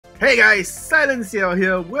Hey guys, SilentCiel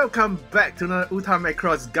here. Welcome back to another歌マク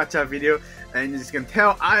ロス gacha video. And as you can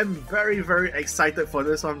tell, I'm very excited for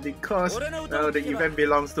this one because the event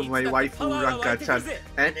belongs to my waifu Ranka-chan.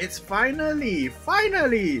 And it's finally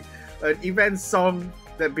an event song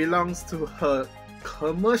that belongs to her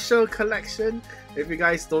commercial collection. If you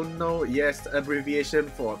guys don't know, yes, the abbreviation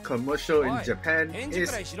for commercial in Japan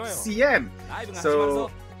is CM.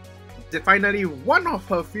 So finally, one of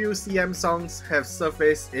her few CM songs have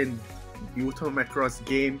surfaced in歌マクロス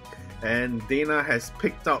game, and Dana has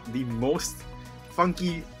picked out the most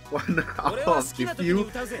funky one out of the few,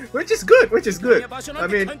 which is good. I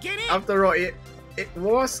mean, after all, it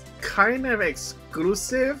was kind of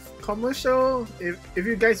exclusive commercial. If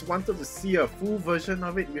you guys wanted to see a full version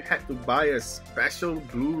of it, you had to buy a special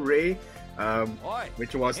Blu-ray,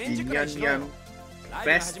 which was the Nyan Nyan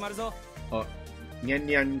Fest, or Nyan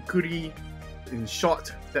Nyan Kuri in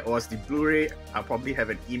short. That was the Blu-ray. I'll probably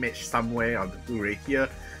have an image somewhere on the Blu-ray here.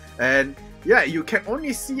 And yeah, you can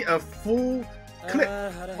only see a full clip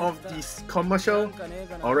of this commercial,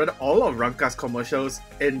 or rather all of Ranka's commercials,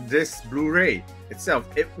 in this Blu-ray itself.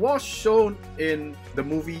 It was shown in the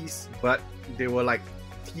movies, but they were like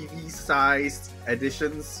TV-sized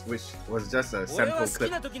editions, which was just a sample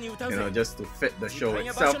clip, you know, just to fit the show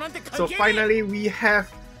itself. So finally, we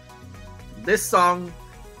have this song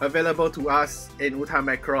available to us in歌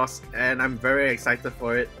マクロス, and I'm very excited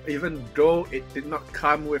for it, even though it did not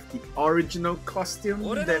come with the original costume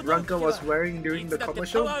that Ranka was wearing during the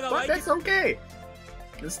commercial, but that's okay.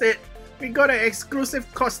 Instead, we got an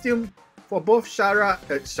exclusive costume for both Shara,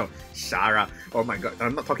 oh my god,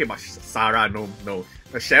 I'm not talking about Sarah, no,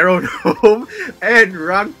 Cheryl Gnome and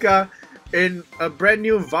Ranka in a brand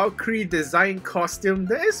new Valkyrie design costume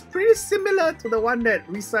that is pretty similar to the one that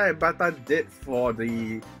Risa and Bata did for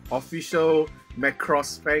the official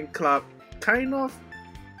Macross fan club, kind of.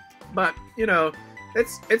 But you know,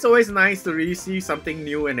 it's always nice to really see something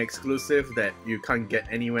new and exclusive that you can't get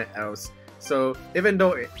anywhere else. So even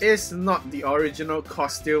though it is not the original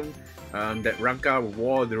costume that Ranka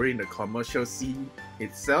wore during the commercial scene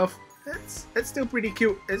itself, it's still pretty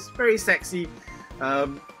cute. It's very sexy.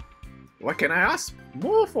 What can I ask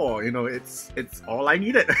more for? You know, it's all I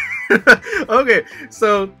needed. Okay,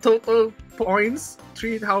 so total points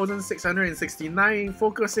 3,669,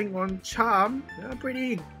 focusing on charm, a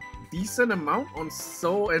pretty decent amount on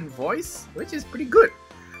soul and voice, which is pretty good.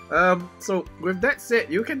 So with that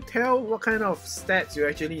said, you can tell what kind of stats you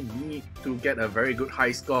actually need to get a very good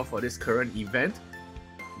high score for this current event.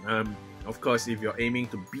 Of course, if you're aiming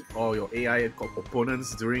to beat all your AI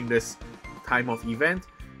opponents during this time of event,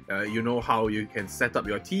 you know how you can set up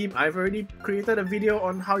your team. I've already created a video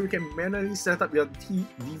on how you can manually set up your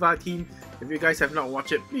diva team. If you guys have not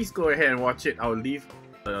watched it, please go ahead and watch it. I'll leave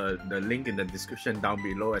the link in the description down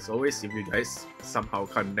below as always, if you guys somehow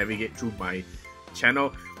can't navigate through my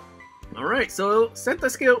channel. Alright, so center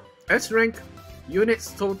skill, S rank,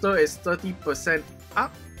 units total is 30%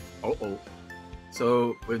 up.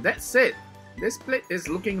 So with that said, this plate is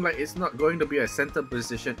looking like it's not going to be a center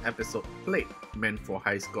position episode plate meant for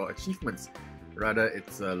high score achievements. Rather,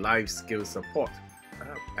 it's a life skill support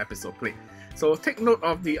episode plate. So take note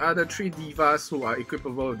of the other 3 divas who are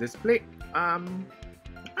equipable with this plate. I'm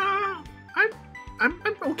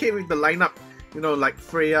okay with the lineup. You know, like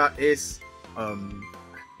Freya is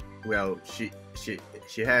well, she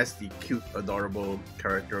has the cute, adorable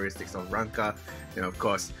characteristics of Ranka, and of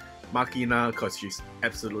course Makina, because she's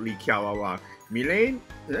absolutely kawawa. Milane,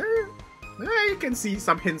 you can see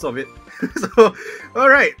some hints of it. So,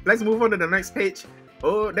 alright, let's move on to the next page.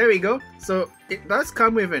 Oh, there we go. So, it does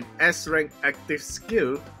come with an S rank active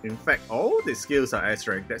skill. In fact, all the skills are S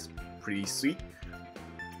rank. That's pretty sweet.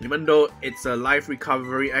 Even though it's a life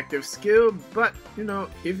recovery active skill, but you know,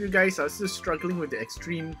 if you guys are still struggling with the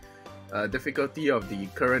extreme difficulty of the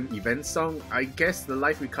current event song, I guess the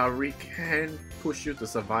life recovery can push you to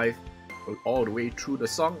survive all the way through the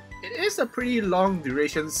song. It is a pretty long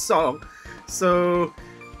duration song, so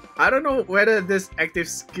I don't know whether this active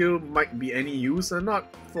skill might be any use or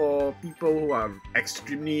not for people who are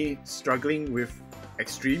extremely struggling with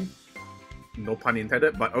extreme, no pun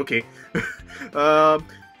intended, but okay.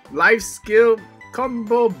 Life skill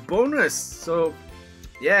combo bonus. So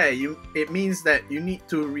yeah, it means that you need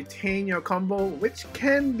to retain your combo, which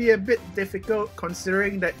can be a bit difficult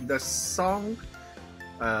considering that the song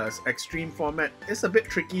extreme format is a bit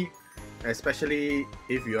tricky, especially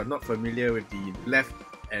if you are not familiar with the left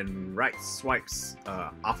and right swipes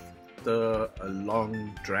after a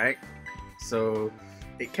long drag. So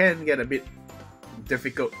it can get a bit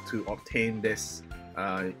difficult to obtain this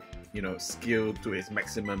you know, skill to its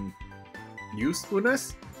maximum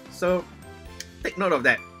usefulness. So take note of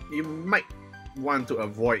that. You might want to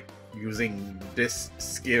avoid using this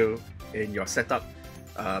skill in your setup.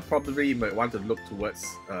 Probably you might want to look towards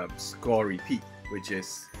score repeat, which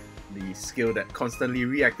is the skill that constantly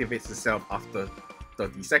reactivates itself after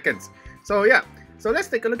 30 seconds. So yeah, so let's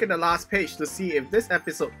take a look at the last page to see if this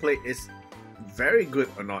episode plate is very good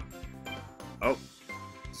or not. Oh,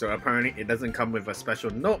 so apparently it doesn't come with a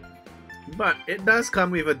special note, but it does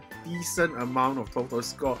come with a decent amount of total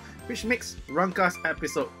score, which makes Ranka's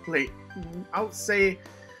episode plate, I would say,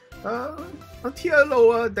 a tier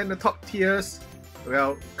lower than the top tiers.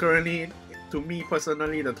 Well, currently, to me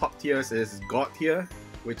personally, the top tiers is God tier,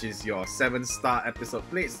 which is your 7-star episode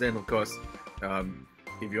plates. Then of course,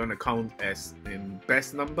 if you want to count as in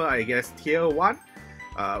best number, I guess tier 1,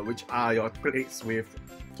 which are your plates with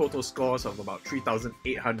total scores of about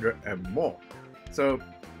 3,800 and more. So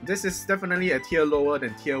this is definitely a tier lower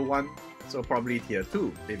than tier 1, so probably tier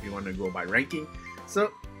 2 if you want to go by ranking.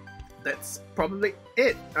 So that's probably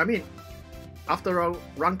it. I mean, after all,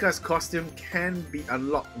 Ranka's costume can be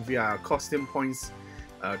unlocked via costume points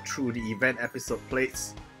through the event episode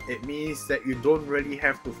plates. It means that you don't really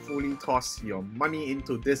have to fully toss your money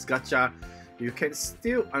into this gacha. You can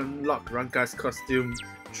still unlock Ranka's costume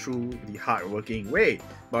through the hard-working way.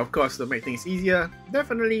 But of course, to make things easier,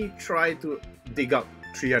 definitely try to dig up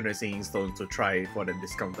 300 singing stones to try for the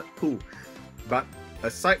discounted pool. But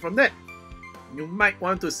aside from that, you might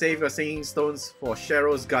want to save your singing stones for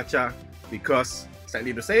Cheryl's gacha, because,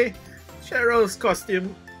 sadly to say, Cheryl's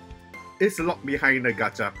costume is locked behind the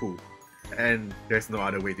gacha pool, and there's no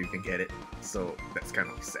other way you can get it, so that's kind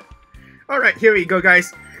of sad. Alright, here we go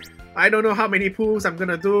guys. I don't know how many pools I'm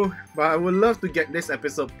gonna do, but I would love to get this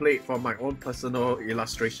episode plate for my own personal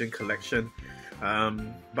illustration collection.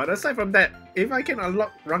 But aside from that, if I can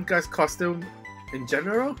unlock Ranka's costume in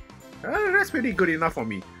general, that's pretty good enough for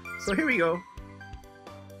me. So here we go.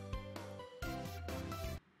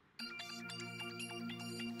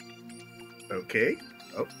 Okay,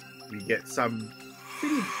 oh, we get some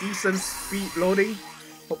pretty decent speed loading.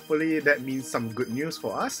 Hopefully that means some good news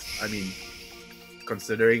for us. I mean,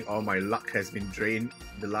 considering all my luck has been drained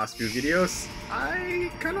the last few videos,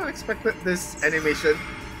 I kind of expected this animation.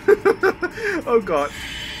 Oh god.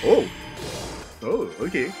 Oh,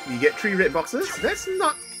 okay, we get 3 red boxes. That's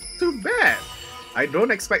not too bad. I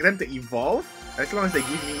don't expect them to evolve, as long as they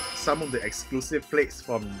give me some of the exclusive plates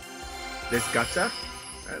from this gacha.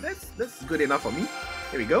 That's good enough for me.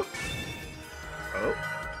 Here we go. Oh,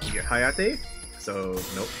 we get Hayate. So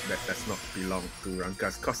nope, that does not belong to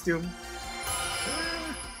Ranka's costume.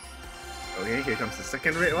 Okay, here comes the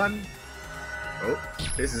second red one. Oh,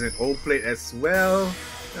 this is an old plate as well.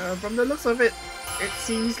 From the looks of it, it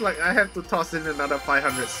seems like I have to toss in another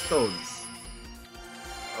 500 stones.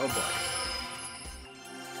 Oh boy.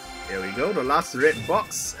 Here we go, the last red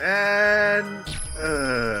box, and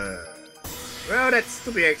well, that's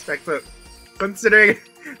to be expected, considering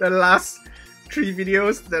the last 3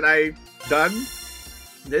 videos that I've done.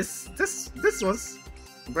 This was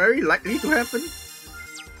very likely to happen.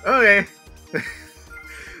 Okay.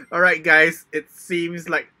 Alright guys, it seems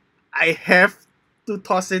like I have to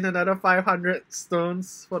toss in another 500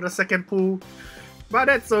 stones for the second pool, but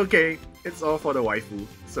that's okay, it's all for the waifu.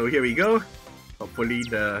 So here we go. Hopefully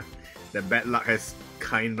the bad luck has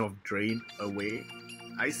kind of drained away,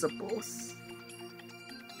 I suppose.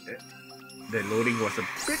 The loading was a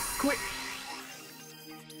bit quick.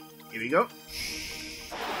 Here we go.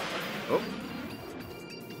 Oh,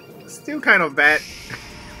 still kind of bad.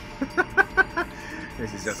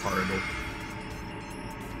 This is just horrible.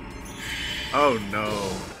 Oh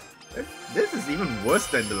no. This is even worse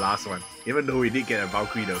than the last one, even though we did get a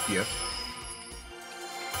Valkyrie to appear.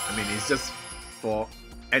 I mean, it's just for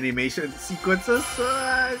animation sequences,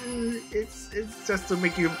 it's just to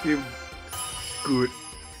make you feel good.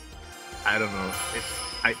 I don't know,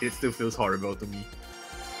 it still feels horrible to me.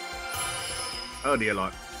 Oh dear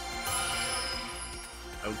lord.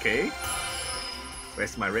 Okay,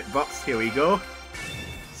 where's my red box? Here we go.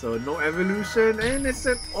 So no evolution, and it's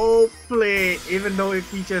an old plate. Even though it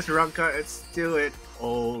features Ranka, it's still an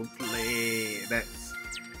old plate.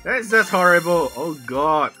 That's just horrible. Oh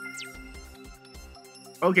god.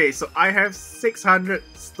 Okay, so I have 600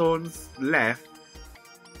 stones left.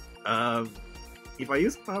 If I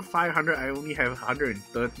use 500, I only have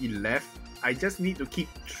 130 left. I just need to keep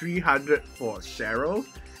 300 for Cheryl.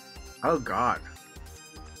 Oh god.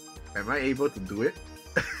 Am I able to do it?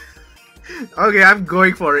 Okay, I'm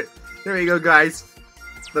going for it. Here we go guys.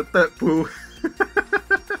 The third pool.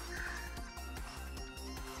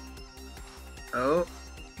 Oh,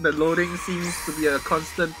 the loading seems to be a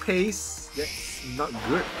constant pace. Let's not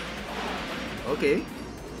good. Okay.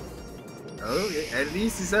 Okay, at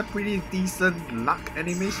least it's a pretty decent luck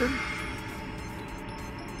animation.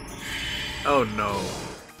 Oh no.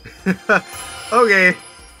 Okay.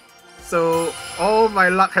 So all my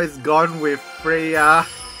luck has gone with Freya,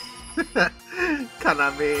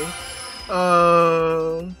 Kaname,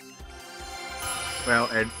 well,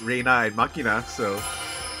 and Reina and Makina, so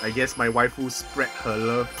I guess my waifu spread her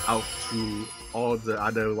love out to all the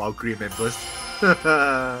other Valkyrie members.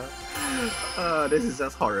 This is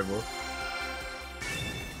just horrible.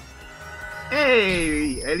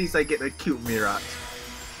 Hey, at least I get a cute Mirage.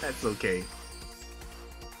 That's okay.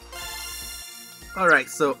 Alright,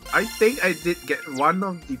 so I think I did get one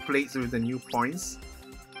of the plates with the new points.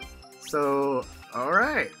 So,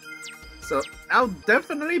 alright. So, I'll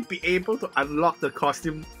definitely be able to unlock the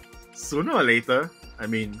costume sooner or later. I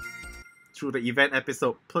mean, through the event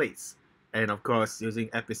episode plates. And of course, using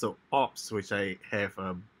episode ops, which I have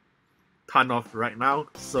a ton of right now.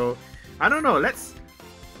 So, I don't know.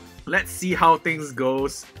 Let's see how things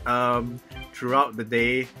goes throughout the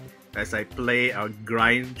day. As I play or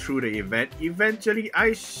grind through the event, eventually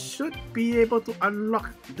I should be able to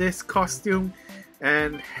unlock this costume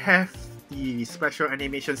and have the special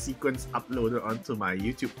animation sequence uploaded onto my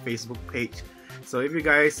YouTube Facebook page. So if you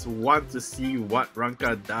guys want to see what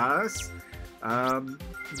Ranka does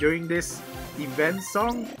during this event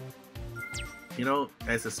song, you know,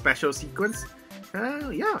 as a special sequence,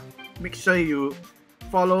 yeah, make sure you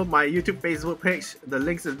follow my YouTube Facebook page. The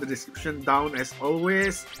links in the description down as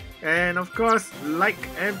always. And of course, like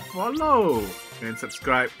and follow and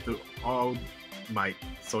subscribe to all my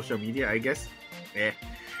social media, I guess. Yeah.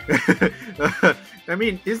 I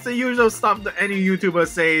mean, it's the usual stuff that any YouTuber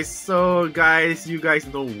says. So guys, you guys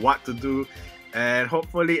know what to do. And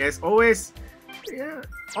hopefully, as always, yeah,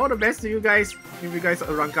 all the best to you guys. If you guys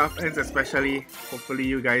are Ranka fans especially, hopefully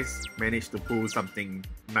you guys manage to pull something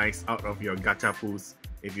nice out of your gacha pulls.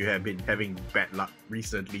 If you have been having bad luck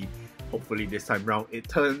recently, hopefully this time around it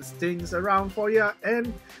turns things around for you.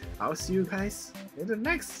 And I'll see you guys in the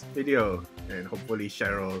next video. And hopefully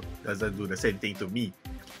Cheryl doesn't do the same thing to me.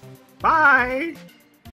 Bye!